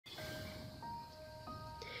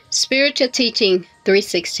Spiritual Teaching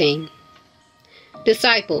 3:16.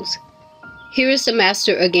 Disciples, here is the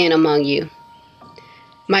Master again among you.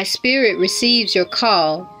 My spirit receives your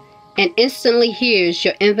call and instantly hears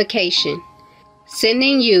your invocation,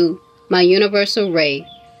 sending you my universal ray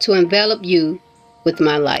to envelop you with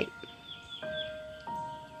my light.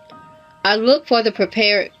 I look for the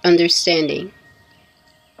prepared understanding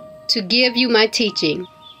to give you my teaching,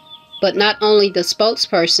 but not only the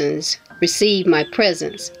spokespersons receive my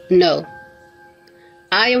presence. No,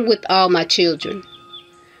 I am with all my children,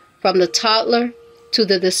 from the toddler to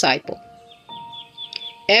the disciple.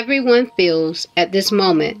 Everyone feels at this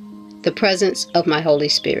moment the presence of my Holy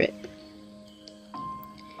Spirit.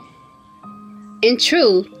 In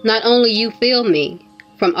truth, not only you feel me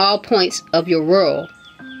from all points of your world,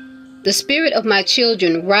 the spirit of my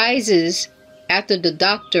children rises after the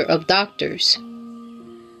doctor of doctors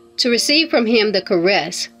to receive from him the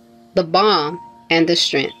caress, the balm, and the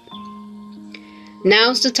strength.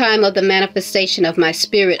 Now's the time of the manifestation of my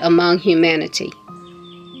spirit among humanity.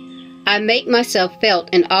 I make myself felt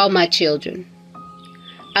in all my children.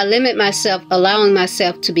 I limit myself, allowing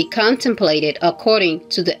myself to be contemplated according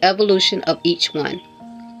to the evolution of each one,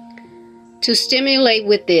 to stimulate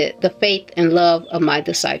with it the faith and love of my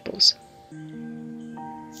disciples.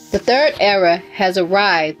 The third era has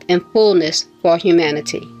arrived in fullness for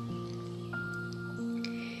humanity.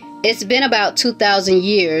 It's been about 2,000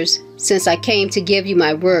 years since I came to give you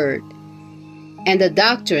my word, and the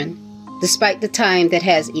doctrine, despite the time that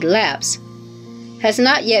has elapsed, has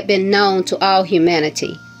not yet been known to all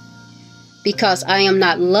humanity, because I am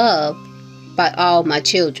not loved by all my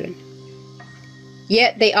children.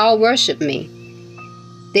 Yet they all worship me.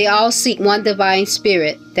 They all seek one divine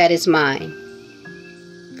spirit that is mine.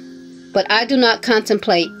 But I do not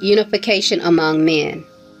contemplate unification among men.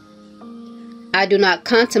 I do not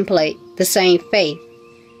contemplate the same faith,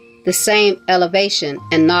 the same elevation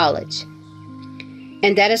and knowledge.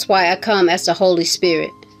 And that is why I come as the Holy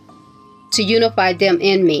Spirit, to unify them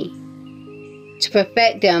in me, to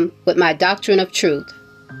perfect them with my doctrine of truth,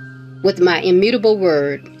 with my immutable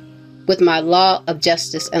word, with my law of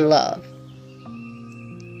justice and love.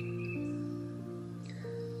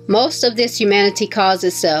 Most of this humanity calls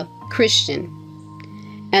itself Christian,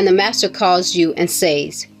 and the Master calls you and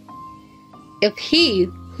says, if he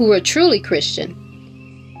who were truly Christian,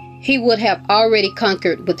 he would have already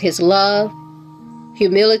conquered with his love,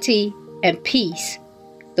 humility, and peace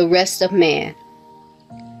the rest of man.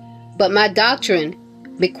 But my doctrine,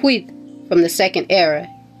 bequeathed from the second era,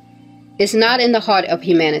 is not in the heart of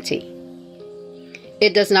humanity.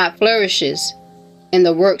 It does not flourish in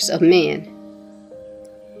the works of men.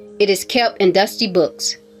 It is kept in dusty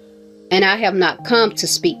books, and I have not come to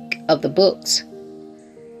speak of the books.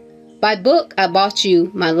 By book I bought you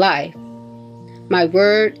my life, my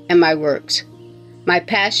word and my works, my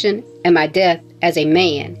passion and my death as a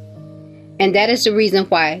man. And that is the reason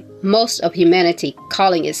why most of humanity,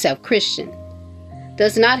 calling itself Christian,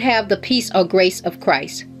 does not have the peace or grace of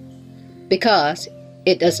Christ, because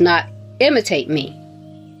it does not imitate me,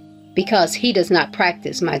 because he does not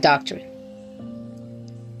practice my doctrine.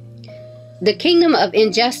 The kingdom of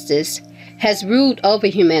injustice has ruled over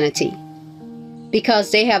humanity,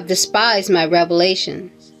 because they have despised my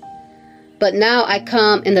revelations. But now I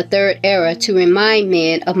come in the third era to remind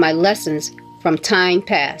men of my lessons from time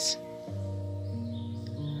past.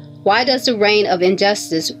 Why does the reign of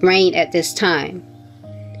injustice reign at this time?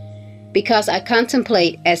 Because I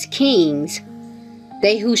contemplate as kings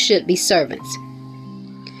they who should be servants,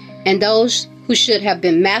 and those who should have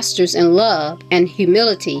been masters in love and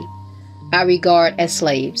humility I regard as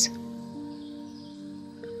slaves.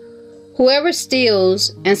 Whoever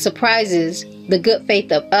steals and surprises the good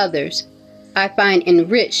faith of others, I find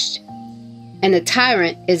enriched, and the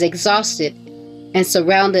tyrant is exhausted and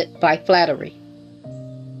surrounded by flattery.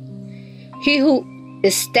 He who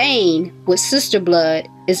is stained with sister blood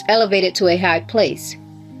is elevated to a high place,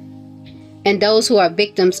 and those who are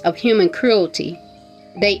victims of human cruelty,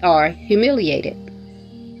 they are humiliated.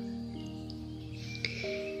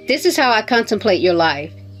 This is how I contemplate your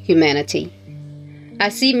life, humanity. I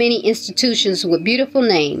see many institutions with beautiful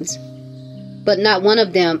names, but not one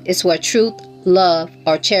of them is where truth, love,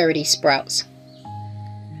 or charity sprouts.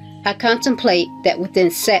 I contemplate that within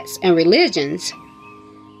sects and religions,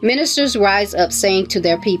 ministers rise up saying to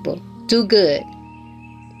their people, do good.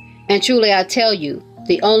 And truly I tell you,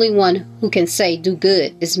 the only one who can say do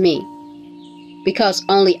good is me, because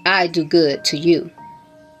only I do good to you.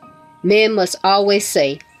 Men must always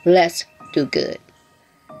say, let's do good.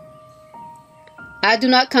 I do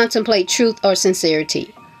not contemplate truth or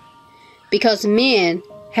sincerity, because men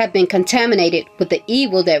have been contaminated with the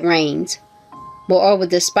evil that reigns. Moreover,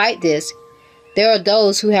 despite this, there are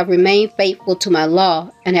those who have remained faithful to my law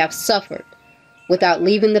and have suffered without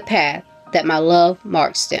leaving the path that my love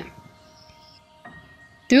marks them.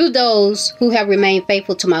 Through those who have remained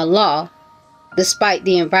faithful to my law, despite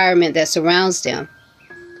the environment that surrounds them,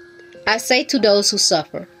 I say to those who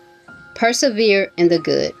suffer, persevere in the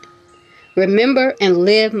good. Remember and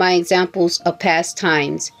live my examples of past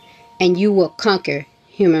times, and you will conquer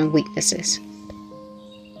human weaknesses.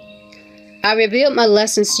 I revealed my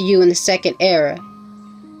lessons to you in the second era,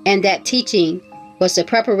 and that teaching was the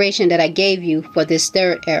preparation that I gave you for this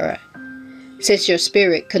third era, since your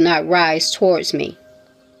spirit could not rise towards me.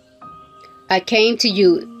 I came to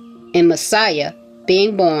you in Messiah,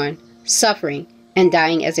 being born, suffering, and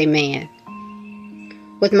dying as a man.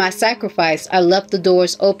 With my sacrifice, I left the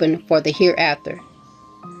doors open for the hereafter,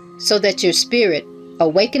 so that your spirit,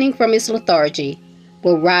 awakening from its lethargy,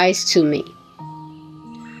 will rise to me.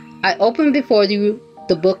 I open before you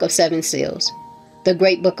the book of 7 seals, the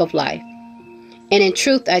great book of life. And in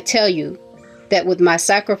truth, I tell you that with my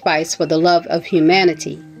sacrifice for the love of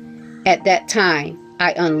humanity, at that time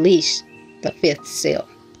I unleashed the 5th seal.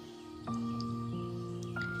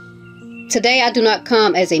 Today I do not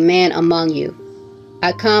come as a man among you.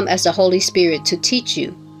 I come as the Holy Spirit to teach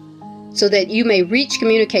you, so that you may reach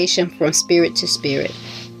communication from spirit to spirit.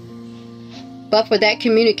 But for that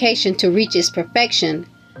communication to reach its perfection,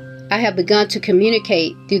 I have begun to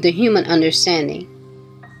communicate through the human understanding.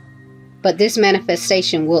 But this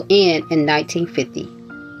manifestation will end in 1950.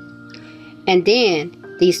 And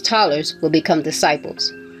then these toddlers will become disciples,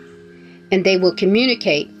 and they will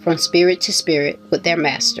communicate from spirit to spirit with their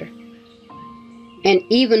master. And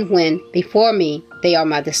even when before me they are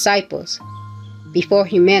my disciples, before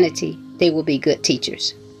humanity they will be good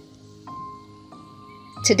teachers.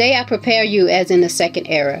 Today I prepare you as in the second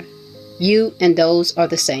era. You and those are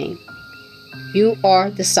the same. You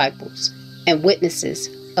are disciples and witnesses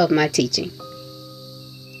of my teaching.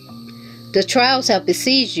 The trials have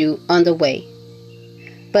besieged you on the way,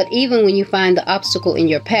 but even when you find the obstacle in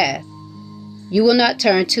your path, you will not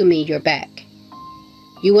turn to me your back.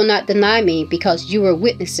 You will not deny me, because you are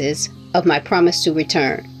witnesses of my promise to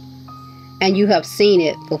return, and you have seen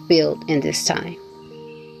it fulfilled in this time.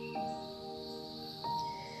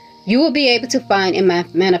 You will be able to find in my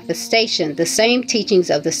manifestation the same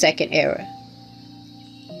teachings of the second era.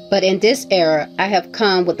 But in this era, I have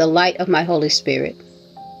come with the light of my Holy Spirit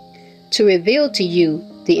to reveal to you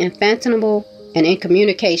the infathomable and in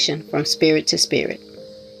communication from spirit to spirit.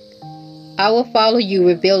 I will follow you,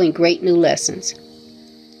 revealing great new lessons.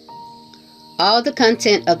 All the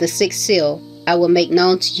content of the 6th seal I will make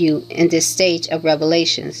known to you in this stage of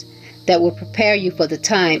revelations that will prepare you for the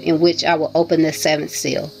time in which I will open the 7th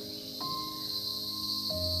seal.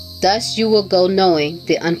 Thus you will go knowing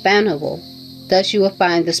the unfathomable. Thus you will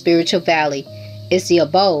find the spiritual valley is the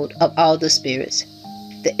abode of all the spirits,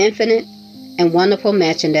 the infinite and wonderful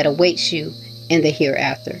mansion that awaits you in the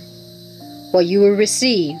hereafter. For you will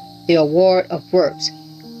receive the award of works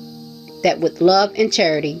that with love and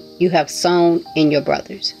charity you have sown in your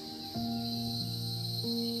brothers.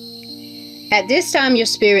 At this time your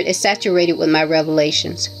spirit is saturated with my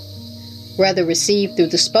revelations, whether received through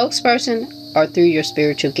the spokesperson or through your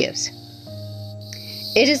spiritual gifts.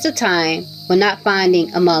 It is the time when, not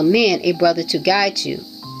finding among men a brother to guide you,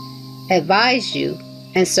 advise you,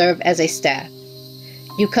 and serve as a staff,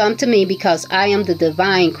 you come to me, because I am the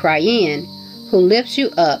divine Cryan who lifts you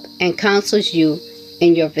up and counsels you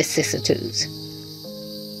in your vicissitudes.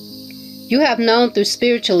 You have known through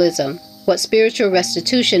spiritualism what spiritual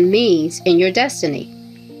restitution means in your destiny,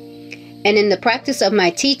 and in the practice of my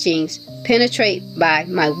teachings penetrate by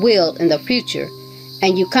my will in the future,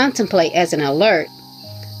 and you contemplate as an alert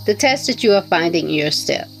the test that you are finding in your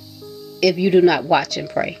step, if you do not watch and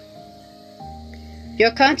pray.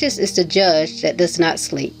 Your conscience is the judge that does not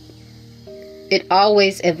sleep. It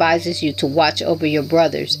always advises you to watch over your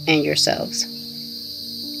brothers and yourselves.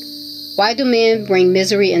 Why do men bring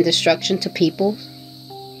misery and destruction to people?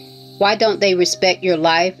 Why don't they respect your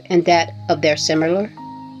life and that of their similar?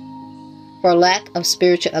 For lack of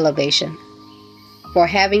spiritual elevation, for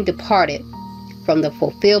having departed from the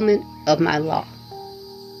fulfillment of my law.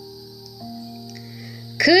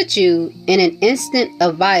 Could you, in an instant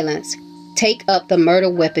of violence, take up the murder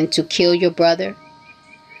weapon to kill your brother?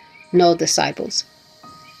 No, disciples.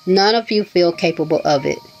 None of you feel capable of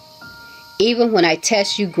it, even when I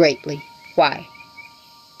test you greatly. Why?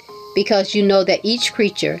 Because you know that each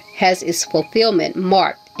creature has its fulfillment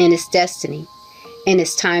marked in its destiny, and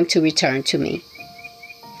it's time to return to me.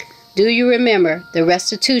 Do you remember the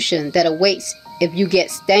restitution that awaits if you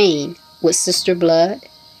get stained with sister blood?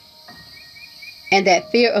 And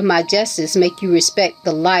that fear of my justice make you respect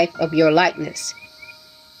the life of your likeness,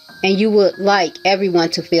 and you would like everyone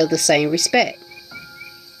to feel the same respect.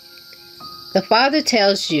 The Father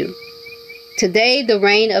tells you, today the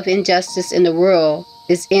reign of injustice in the world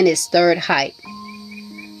is in its third height.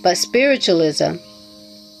 But spiritualism,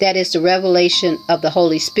 that is the revelation of the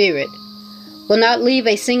Holy Spirit, will not leave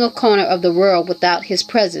a single corner of the world without His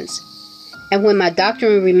presence. And when my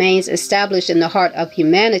doctrine remains established in the heart of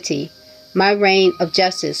humanity, my reign of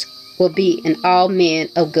justice will be in all men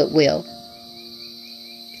of goodwill.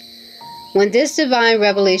 When this divine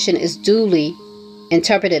revelation is duly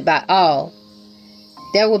interpreted by all,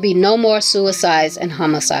 there will be no more suicides and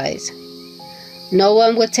homicides. No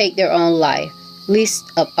one will take their own life, least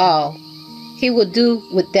of all, he will do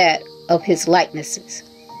with that of his likenesses.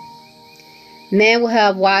 Man will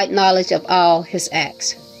have wide knowledge of all his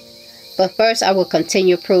acts. But first I will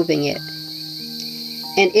continue proving it.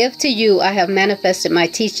 And if to you I have manifested my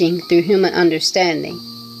teaching through human understanding,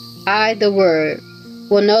 I, the Word,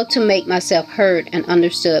 will know to make myself heard and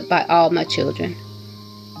understood by all my children.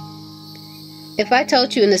 If I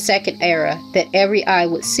told you in the second era that every eye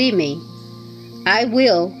would see me, I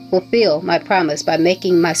will fulfill my promise by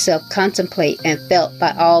making myself contemplate and felt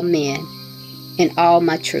by all men in all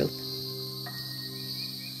my truth.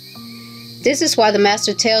 This is why the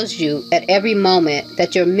Master tells you at every moment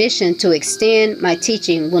that your mission to extend my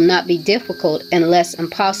teaching will not be difficult unless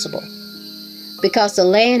impossible, because the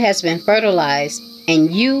land has been fertilized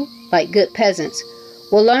and you, like good peasants,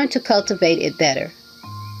 will learn to cultivate it better.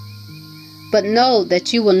 But know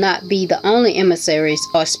that you will not be the only emissaries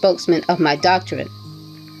or spokesmen of my doctrine.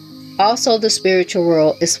 Also, the spiritual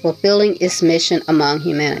world is fulfilling its mission among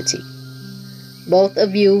humanity. Both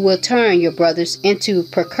of you will turn your brothers into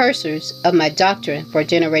precursors of my doctrine for a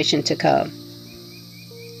generation to come.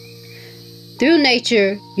 Through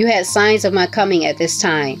nature, you had signs of my coming at this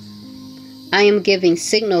time. I am giving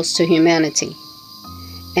signals to humanity,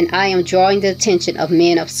 and I am drawing the attention of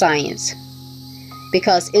men of science.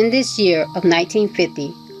 Because in this year of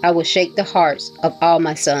 1950, I will shake the hearts of all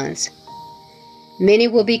my sons. Many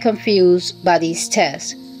will be confused by these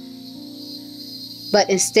tests, but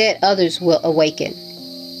instead others will awaken.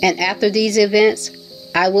 And after these events,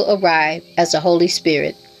 I will arrive as the Holy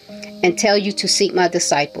Spirit and tell you to seek my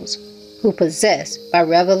disciples, who possess by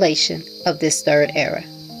revelation of this third era.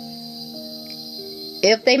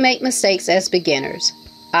 If they make mistakes as beginners,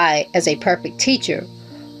 I, as a perfect teacher,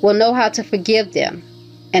 will know how to forgive them,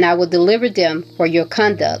 and I will deliver them for your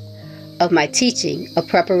conduct of my teaching of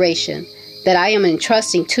preparation that I am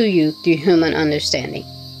entrusting to you through human understanding.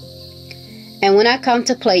 And when I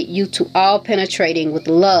contemplate you to all penetrating with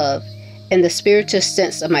love in the spiritual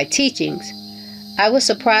sense of my teachings, I will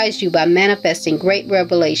surprise you by manifesting great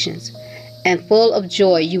revelations, and full of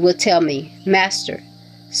joy you will tell me, Master,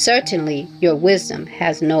 certainly your wisdom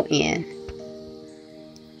has no end.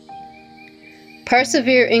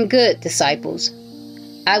 Persevere in good, disciples.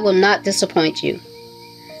 I will not disappoint you.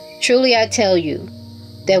 Truly I tell you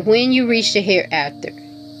that when you reach the hereafter,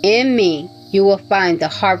 in me you will find the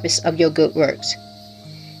harvest of your good works.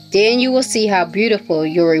 Then you will see how beautiful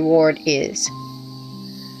your reward is.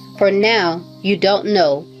 For now you don't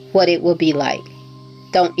know what it will be like.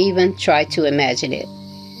 Don't even try to imagine it.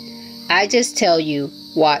 I just tell you,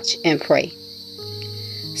 watch and pray.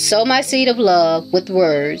 Sow my seed of love with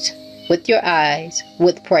words, with your eyes,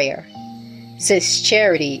 with prayer. Since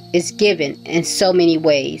charity is given in so many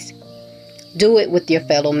ways, do it with your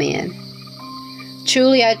fellow men.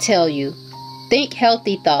 Truly I tell you, think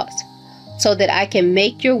healthy thoughts so that I can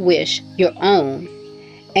make your wish your own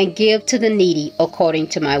and give to the needy according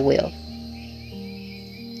to my will.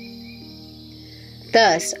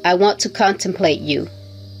 Thus, I want to contemplate you,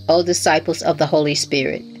 O disciples of the Holy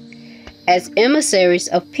Spirit, as emissaries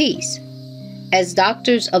of peace, as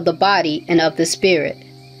doctors of the body and of the spirit,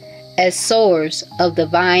 as sowers of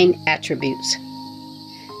divine attributes.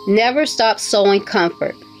 Never stop sowing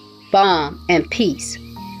comfort, balm, and peace,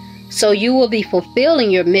 so you will be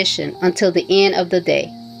fulfilling your mission until the end of the day.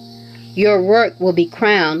 Your work will be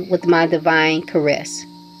crowned with my divine caress,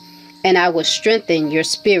 and I will strengthen your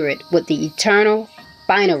spirit with the eternal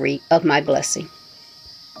finery of my blessing.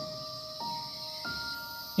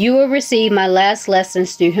 You will receive my last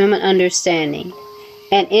lessons through human understanding,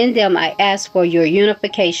 and in them I ask for your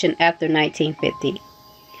unification after 1950.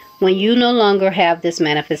 When you no longer have this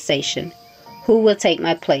manifestation, who will take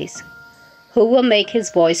my place? Who will make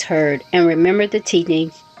his voice heard and remember the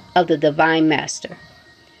teachings of the Divine Master?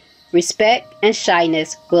 Respect and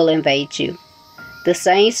shyness will invade you. The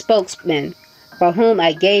same spokesman for whom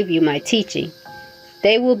I gave you my teaching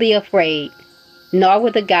they will be afraid, nor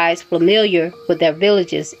will the guides familiar with their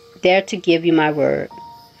villages dare to give you my word.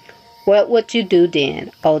 What would you do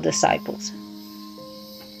then, O disciples?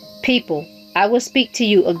 People, I will speak to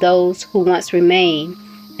you of those who once remained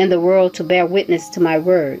in the world to bear witness to my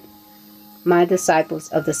word, my disciples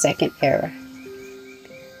of the second era.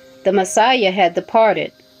 The Messiah had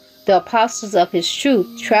departed. The apostles of his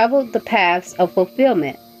truth traveled the paths of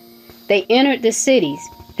fulfillment. They entered the cities.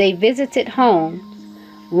 They visited homes,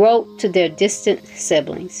 wrote to their distant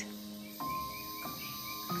siblings.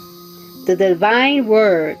 The divine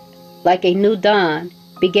word, like a new dawn,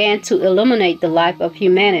 began to illuminate the life of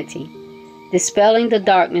humanity, dispelling the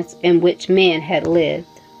darkness in which men had lived.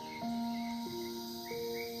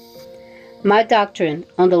 My doctrine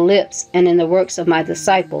on the lips and in the works of my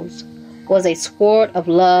disciples was a sword of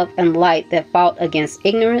love and light that fought against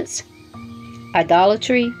ignorance,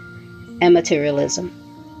 idolatry, and materialism.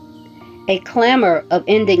 A clamor of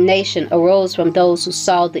indignation arose from those who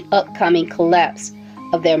saw the upcoming collapse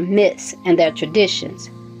of their myths and their traditions.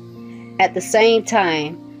 At the same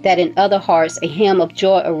time that in other hearts a hymn of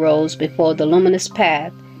joy arose before the luminous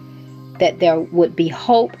path, that there would be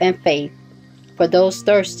hope and faith for those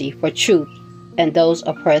thirsty for truth and those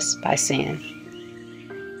oppressed by sin.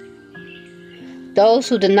 Those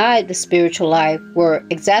who denied the spiritual life were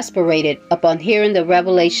exasperated upon hearing the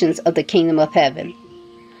revelations of the kingdom of heaven,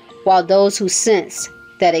 while those who sensed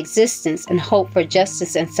that existence and hope for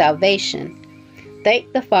justice and salvation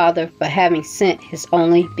thanked the Father for having sent his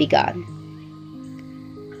only begotten.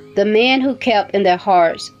 The men who kept in their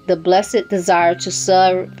hearts the blessed desire to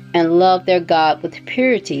serve and love their God with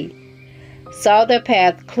purity saw their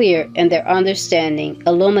path clear and their understanding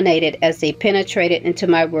illuminated as they penetrated into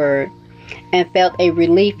my word and felt a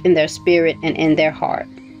relief in their spirit and in their heart.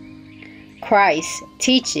 Christ's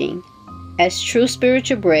teaching, as true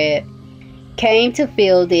spiritual bread, came to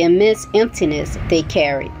fill the immense emptiness they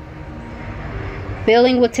carried,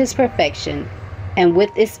 filling with his perfection and with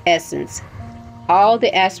its essence all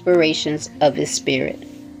the aspirations of his spirit.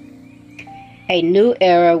 A new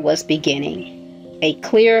era was beginning. A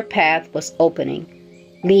clear path was opening,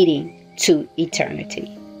 leading to eternity.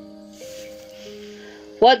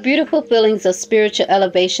 What beautiful feelings of spiritual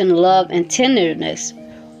elevation, love, and tenderness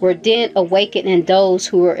were then awakened in those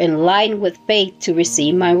who were enlightened with faith to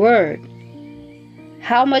receive my word.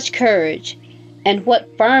 How much courage and what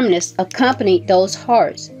firmness accompanied those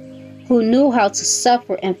hearts who knew how to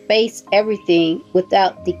suffer and face everything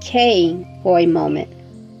without decaying for a moment.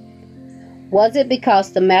 Was it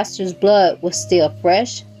because the Master's blood was still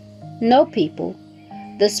fresh? No, people.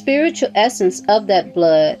 The spiritual essence of that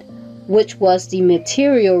blood, which was the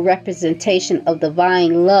material representation of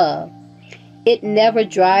divine love, it never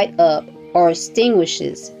dried up or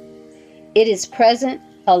extinguishes. It is present,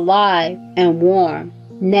 alive, and warm,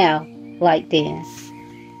 now like then.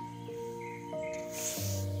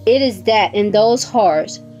 It is that in those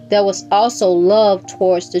hearts there was also love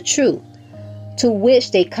towards the truth, to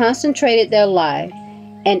which they concentrated their life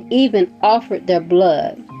and even offered their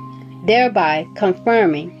blood, thereby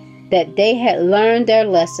confirming that they had learned their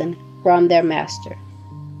lesson from their Master.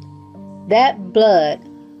 That blood,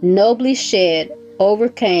 nobly shed,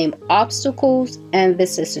 overcame obstacles and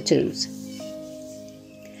vicissitudes.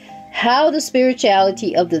 How the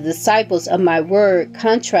spirituality of the disciples of my word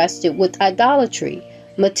contrasted with idolatry,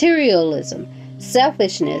 materialism,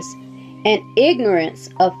 selfishness, and ignorance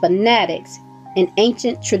of fanatics in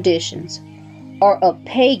ancient traditions, or of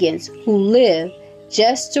pagans who live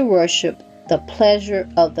just to worship the pleasure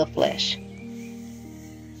of the flesh.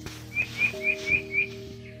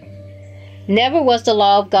 Never was the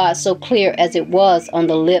law of God so clear as it was on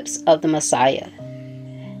the lips of the Messiah.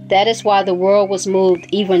 That is why the world was moved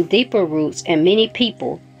even deeper roots, and many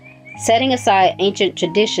people, setting aside ancient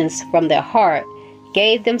traditions from their heart,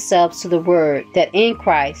 gave themselves to the word that in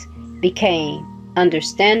Christ became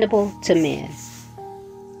understandable to men.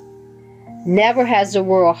 Never has the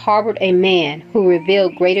world harbored a man who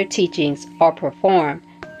revealed greater teachings or performed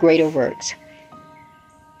greater works.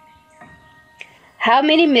 How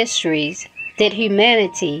many mysteries did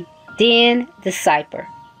humanity then decipher?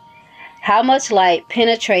 How much light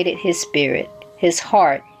penetrated his spirit, his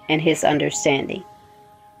heart, and his understanding?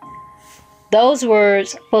 Those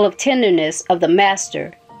words full of tenderness of the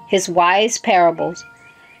Master, his wise parables,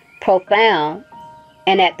 profound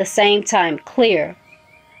and at the same time clear,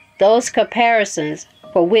 those comparisons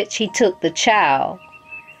for which he took the child,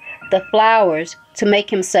 the flowers to make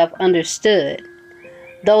himself understood,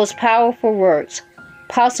 those powerful works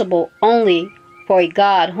possible only for a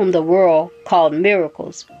God whom the world called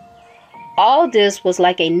miracles. All this was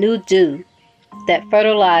like a new dew that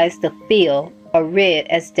fertilized the field arid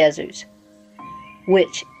as deserts,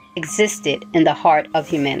 which existed in the heart of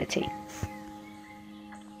humanity.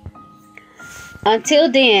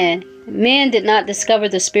 Until then, men did not discover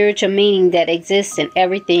the spiritual meaning that exists in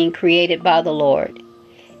everything created by the Lord,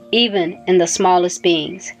 even in the smallest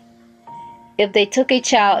beings. If they took a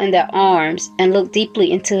child in their arms and looked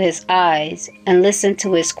deeply into his eyes and listened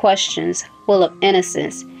to his questions full of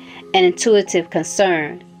innocence and intuitive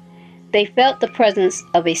concern, they felt the presence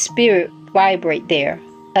of a spirit vibrate there,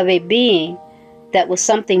 of a being that was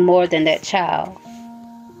something more than that child.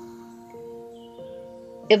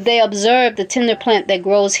 If they observed the tender plant that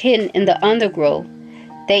grows hidden in the undergrowth,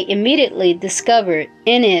 they immediately discovered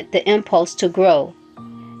in it the impulse to grow,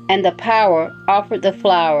 and the power offered the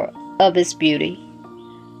flower of its beauty,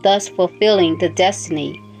 thus fulfilling the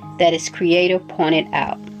destiny that its creator pointed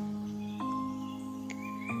out.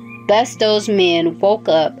 Thus those men woke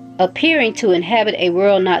up, appearing to inhabit a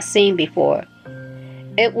world not seen before.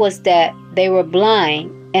 It was that they were blind,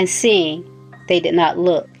 and seeing, they did not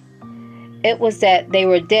look. It was that they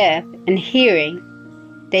were deaf, and hearing,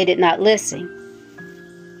 they did not listen.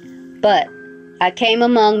 But I came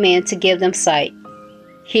among men to give them sight,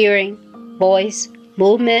 hearing, voice,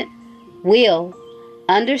 movement, will,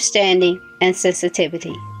 understanding, and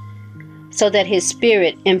sensitivity, so that his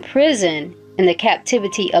spirit, imprisoned in the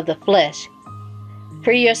captivity of the flesh,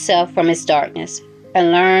 free yourself from its darkness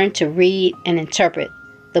and learn to read and interpret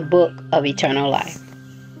the book of eternal life.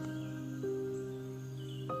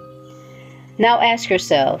 Now ask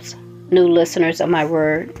yourselves, new listeners of my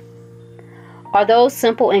word, are those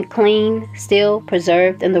simple and clean still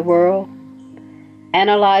preserved in the world?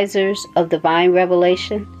 Analyzers of divine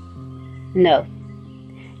revelation? No.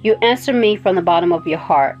 You answer me from the bottom of your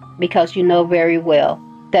heart because you know very well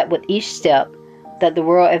that with each step that the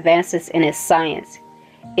world advances in its science,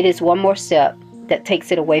 it is one more step that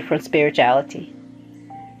takes it away from spirituality.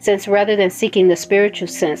 Since rather than seeking the spiritual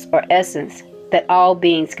sense or essence that all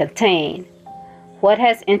beings contain, what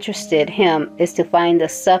has interested him is to find the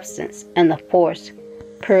substance and the force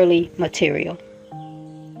purely material.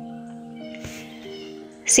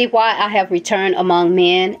 See why I have returned among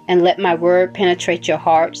men and let my word penetrate your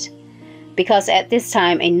hearts? Because at this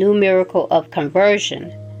time a new miracle of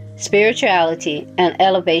conversion, spirituality, and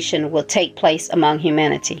elevation will take place among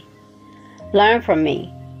humanity. Learn from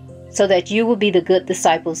me, so that you will be the good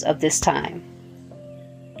disciples of this time.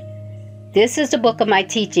 This is the book of my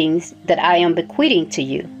teachings that I am bequeathing to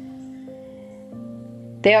you.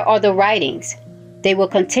 There are the writings. They will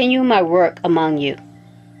continue my work among you.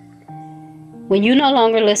 When you no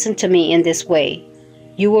longer listen to me in this way,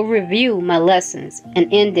 you will review my lessons,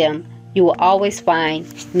 and in them you will always find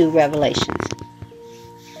new revelations.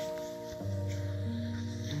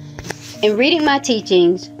 In reading my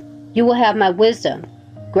teachings, you will have my wisdom,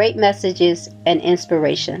 great messages, and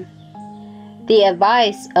inspiration. The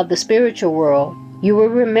advice of the spiritual world, you will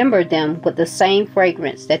remember them with the same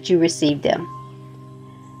fragrance that you received them.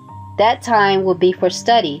 That time will be for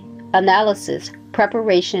study, analysis,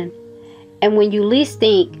 preparation, and when you least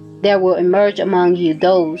think, there will emerge among you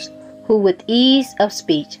those who with ease of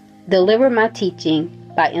speech deliver my teaching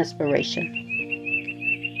by inspiration.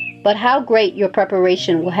 But how great your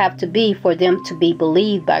preparation will have to be for them to be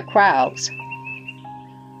believed by crowds.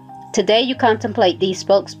 Today you contemplate these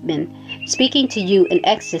spokesmen speaking to you in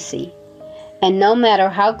ecstasy, and no matter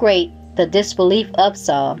how great the disbelief of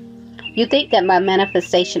some, you think that my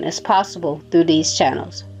manifestation is possible through these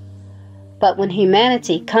channels. But when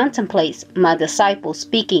humanity contemplates my disciples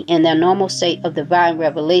speaking in their normal state of divine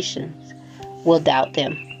revelations, will doubt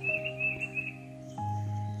them.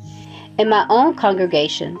 In my own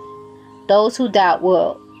congregation, those who doubt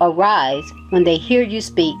will arise when they hear you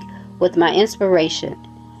speak with my inspiration,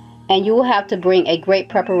 and you will have to bring a great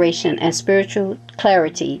preparation and spiritual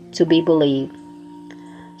clarity to be believed.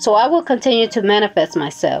 So I will continue to manifest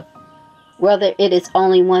myself, whether it is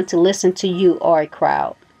only one to listen to you or a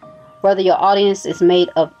crowd, whether your audience is made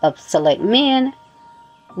up of select men,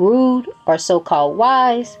 rude or so-called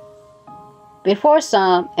wise. Before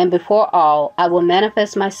some and before all, I will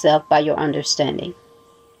manifest myself by your understanding.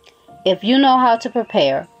 If you know how to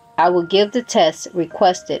prepare, I will give the tests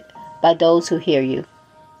requested by those who hear you.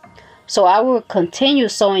 So I will continue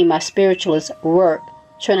sowing my spiritualist work,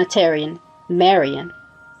 Trinitarian, Marian,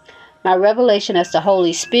 my revelation as the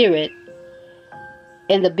Holy Spirit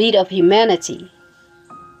in the beat of humanity.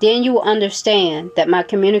 Then you will understand that my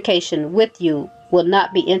communication with you will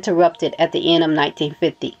not be interrupted at the end of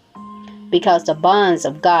 1950, because the bonds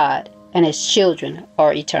of God and His children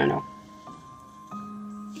are eternal.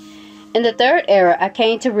 In the third era, I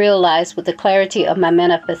came to realize with the clarity of my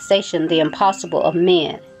manifestation the impossible of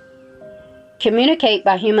men. Communicate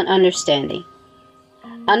by human understanding.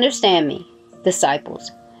 Understand me,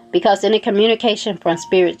 disciples, because in the communication from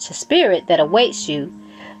spirit to spirit that awaits you,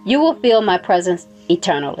 you will feel my presence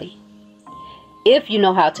eternally. If you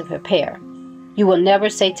know how to prepare, you will never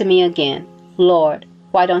say to me again, Lord,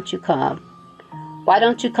 why don't you come? Why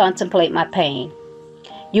don't you contemplate my pain?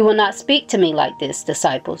 You will not speak to me like this,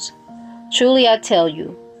 disciples. Truly I tell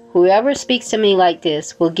you, whoever speaks to me like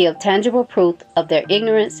this will give tangible proof of their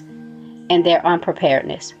ignorance and their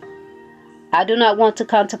unpreparedness. I do not want to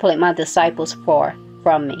contemplate my disciples far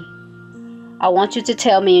from me. I want you to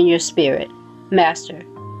tell me in your spirit, Master,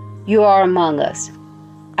 you are among us.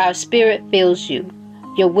 Our spirit fills you.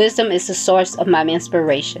 Your wisdom is the source of my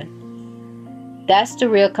inspiration. That's the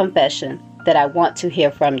real confession that I want to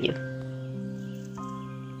hear from you.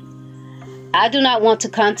 I do not want to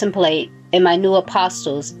contemplate in my new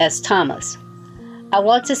apostles as Thomas. I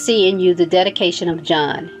want to see in you the dedication of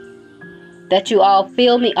John, that you all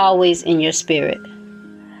feel me always in your spirit.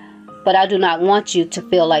 But I do not want you to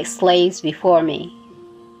feel like slaves before me,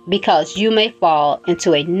 because you may fall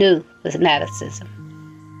into a new fanaticism.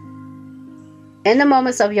 In the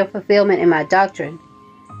moments of your fulfillment in my doctrine,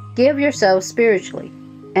 give yourselves spiritually,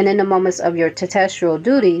 and in the moments of your terrestrial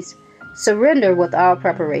duties, surrender with all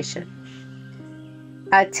preparation.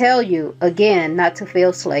 I tell you again not to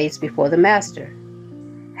feel slaves before the Master.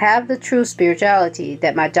 Have the true spirituality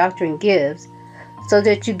that my doctrine gives, so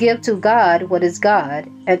that you give to God what is God,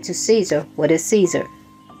 and to Caesar what is Caesar.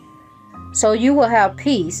 So you will have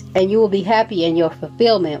peace, and you will be happy in your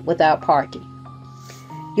fulfillment without parking.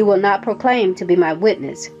 You will not proclaim to be my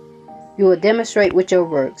witness. You will demonstrate with your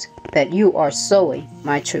works that you are sowing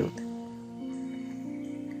my truth.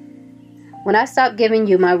 When I stopped giving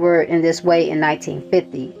you my word in this way in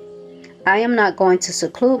 1950, I am not going to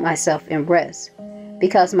seclude myself in rest,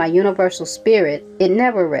 because my universal spirit, it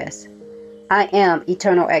never rests. I am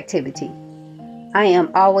eternal activity. I am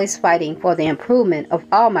always fighting for the improvement of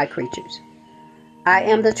all my creatures. I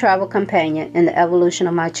am the travel companion in the evolution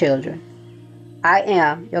of my children. I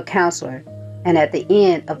am your counselor, and at the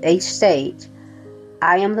end of each stage,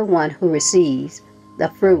 I am the one who receives the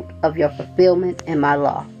fruit of your fulfillment in my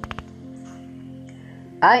law.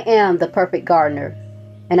 I am the perfect gardener,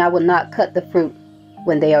 and I will not cut the fruit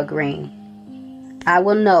when they are green. I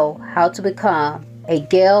will know how to become a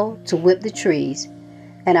gale to whip the trees,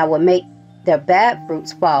 and I will make their bad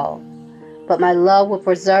fruits fall, but my love will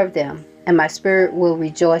preserve them, and my spirit will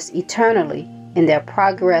rejoice eternally in their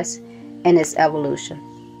progress and its evolution.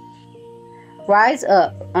 Rise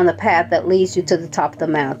up on the path that leads you to the top of the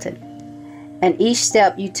mountain, and each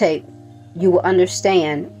step you take, you will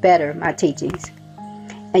understand better my teachings,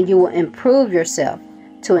 and you will improve yourself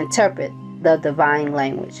to interpret the divine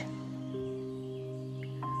language.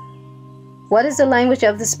 What is the language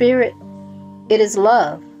of the Spirit? It is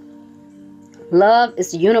love. Love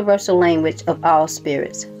is the universal language of all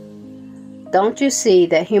spirits. Don't you see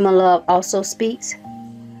that human love also speaks?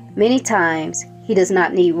 Many times, he does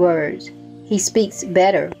not need words. He speaks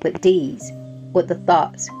better with deeds, with the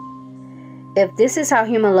thoughts. If this is how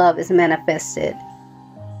human love is manifested,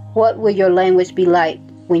 what will your language be like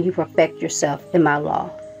when you perfect yourself in my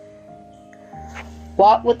law?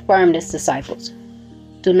 Walk with firmness, disciples.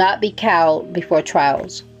 Do not be cowed before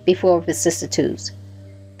trials, before vicissitudes.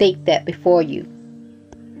 Think that before you,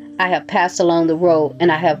 I have passed along the road,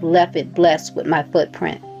 and I have left it blessed with my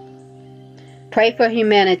footprint. Pray for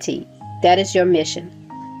humanity. That is your mission.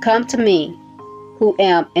 Come to me, who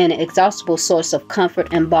am an inexhaustible source of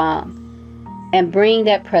comfort and balm, and bring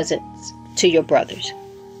that presence to your brothers.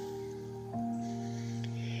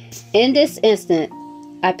 In this instant,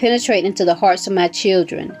 I penetrate into the hearts of my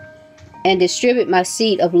children and distribute my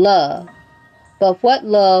seed of love. But what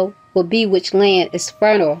love will be which land is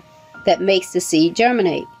fertile that makes the seed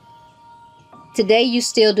germinate? Today you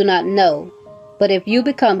still do not know, but if you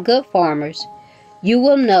become good farmers, you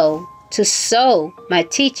will know to sow my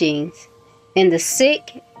teachings in the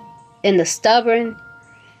sick, in the stubborn,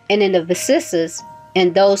 and in the vicious,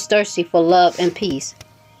 and those thirsty for love and peace.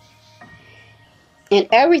 In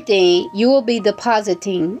everything, you will be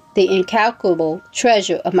depositing the incalculable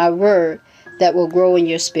treasure of my word that will grow in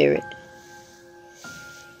your spirit.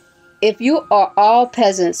 If you are all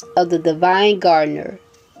peasants of the divine gardener,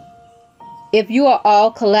 if you are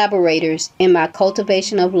all collaborators in my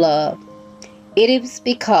cultivation of love, it is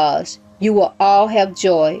because you will all have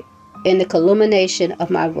joy in the culmination of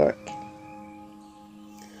my work.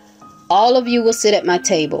 All of you will sit at my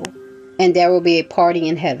table, and there will be a party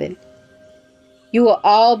in heaven. You will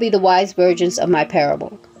all be the wise virgins of my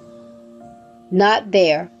parable. Not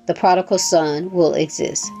there the prodigal son will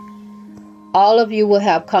exist. all of you will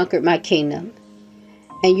have conquered my kingdom,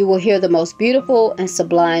 and you will hear the most beautiful and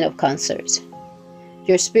sublime of concerts.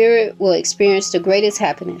 Your spirit will experience the greatest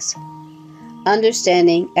happiness,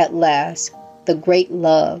 understanding at last the great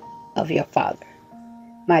love of your Father.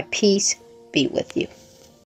 My peace be with you.